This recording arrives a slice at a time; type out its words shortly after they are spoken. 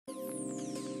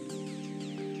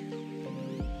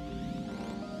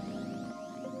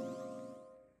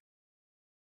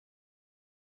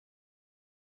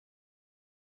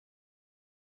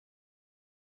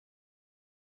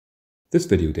This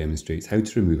video demonstrates how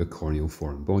to remove a corneal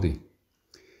foreign body.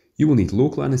 You will need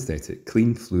local anaesthetic,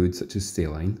 clean fluid such as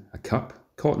saline, a cup,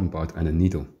 cotton bud and a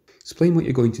needle. Explain what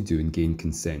you're going to do and gain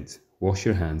consent. Wash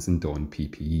your hands and don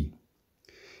PPE.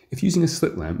 If using a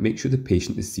slit lamp, make sure the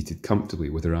patient is seated comfortably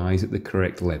with their eyes at the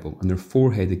correct level and their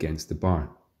forehead against the bar.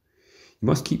 You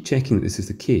must keep checking that this is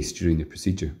the case during the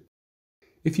procedure.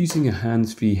 If using a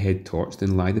hands-free head torch,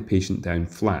 then lie the patient down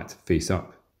flat, face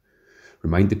up.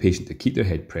 Remind the patient to keep their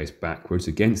head pressed backwards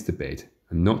against the bed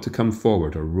and not to come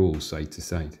forward or roll side to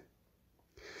side.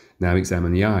 Now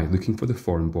examine the eye, looking for the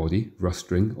foreign body,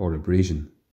 rustring or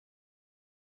abrasion.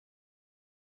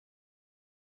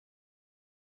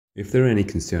 If there are any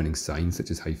concerning signs such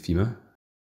as hyphema,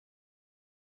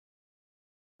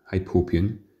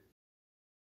 hypopion,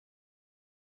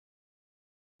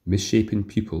 misshapen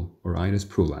pupil or iris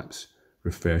prolapse,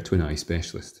 refer to an eye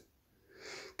specialist.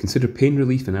 Consider pain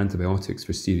relief and antibiotics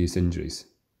for serious injuries.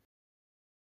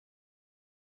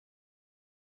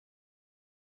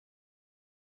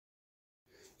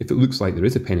 If it looks like there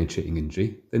is a penetrating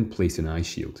injury, then place an eye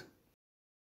shield.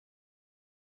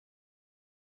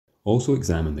 Also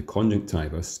examine the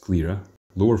conjunctiva, sclera,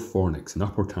 lower fornix and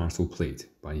upper tarsal plate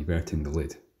by everting the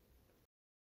lid.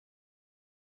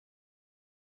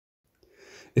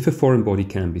 If a foreign body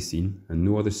can be seen and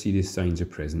no other serious signs are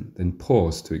present, then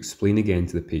pause to explain again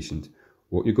to the patient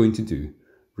what you're going to do,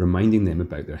 reminding them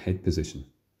about their head position.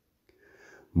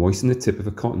 Moisten the tip of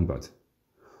a cotton bud.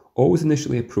 Always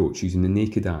initially approach using the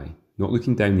naked eye, not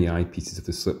looking down the eyepieces of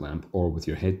the slit lamp or with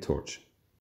your head torch.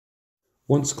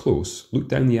 Once close, look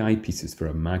down the eyepieces for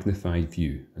a magnified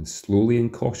view and slowly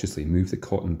and cautiously move the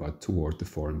cotton bud toward the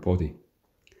foreign body.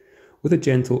 With a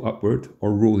gentle upward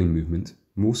or rolling movement,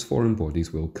 most foreign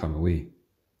bodies will come away.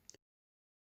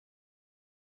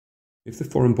 If the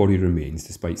foreign body remains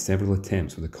despite several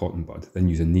attempts with a cotton bud, then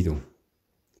use a needle.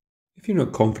 If you're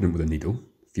not confident with a needle,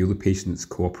 feel the patient's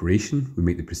cooperation will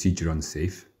make the procedure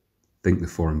unsafe, think the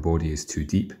foreign body is too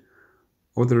deep,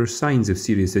 or there are signs of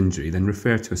serious injury, then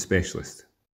refer to a specialist.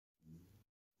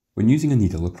 When using a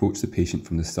needle, approach the patient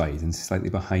from the side and slightly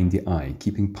behind the eye,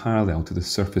 keeping parallel to the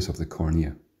surface of the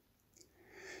cornea.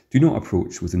 Do not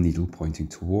approach with the needle pointing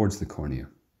towards the cornea.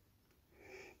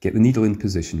 Get the needle in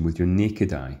position with your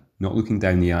naked eye, not looking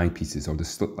down the eyepieces or the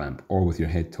slit lamp or with your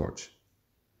head torch.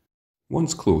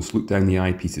 Once close, look down the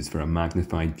eyepieces for a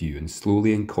magnified view and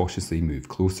slowly and cautiously move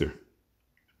closer.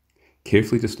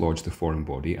 Carefully dislodge the foreign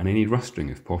body and any rustring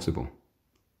if possible.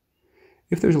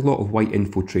 If there's a lot of white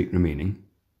infiltrate remaining,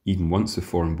 even once the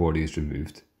foreign body is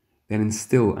removed, then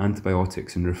instill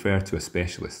antibiotics and refer to a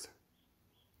specialist.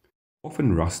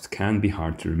 Often rust can be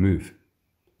hard to remove.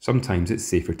 Sometimes it's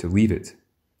safer to leave it.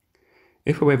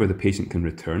 If, however, the patient can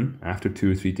return after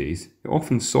 2 or 3 days, it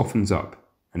often softens up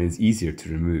and is easier to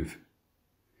remove.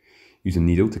 Use a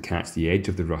needle to catch the edge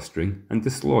of the rustring and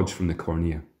dislodge from the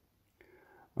cornea.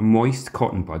 A moist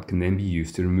cotton bud can then be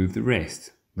used to remove the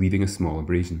rest, leaving a small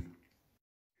abrasion.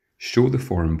 Show the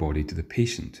foreign body to the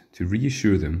patient to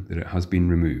reassure them that it has been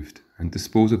removed and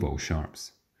dispose of all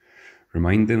sharps.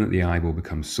 Remind them that the eye will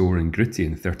become sore and gritty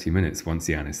in 30 minutes once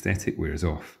the anaesthetic wears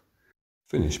off.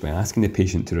 Finish by asking the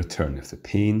patient to return if the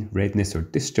pain, redness or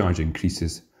discharge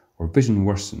increases or vision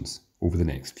worsens over the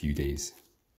next few days.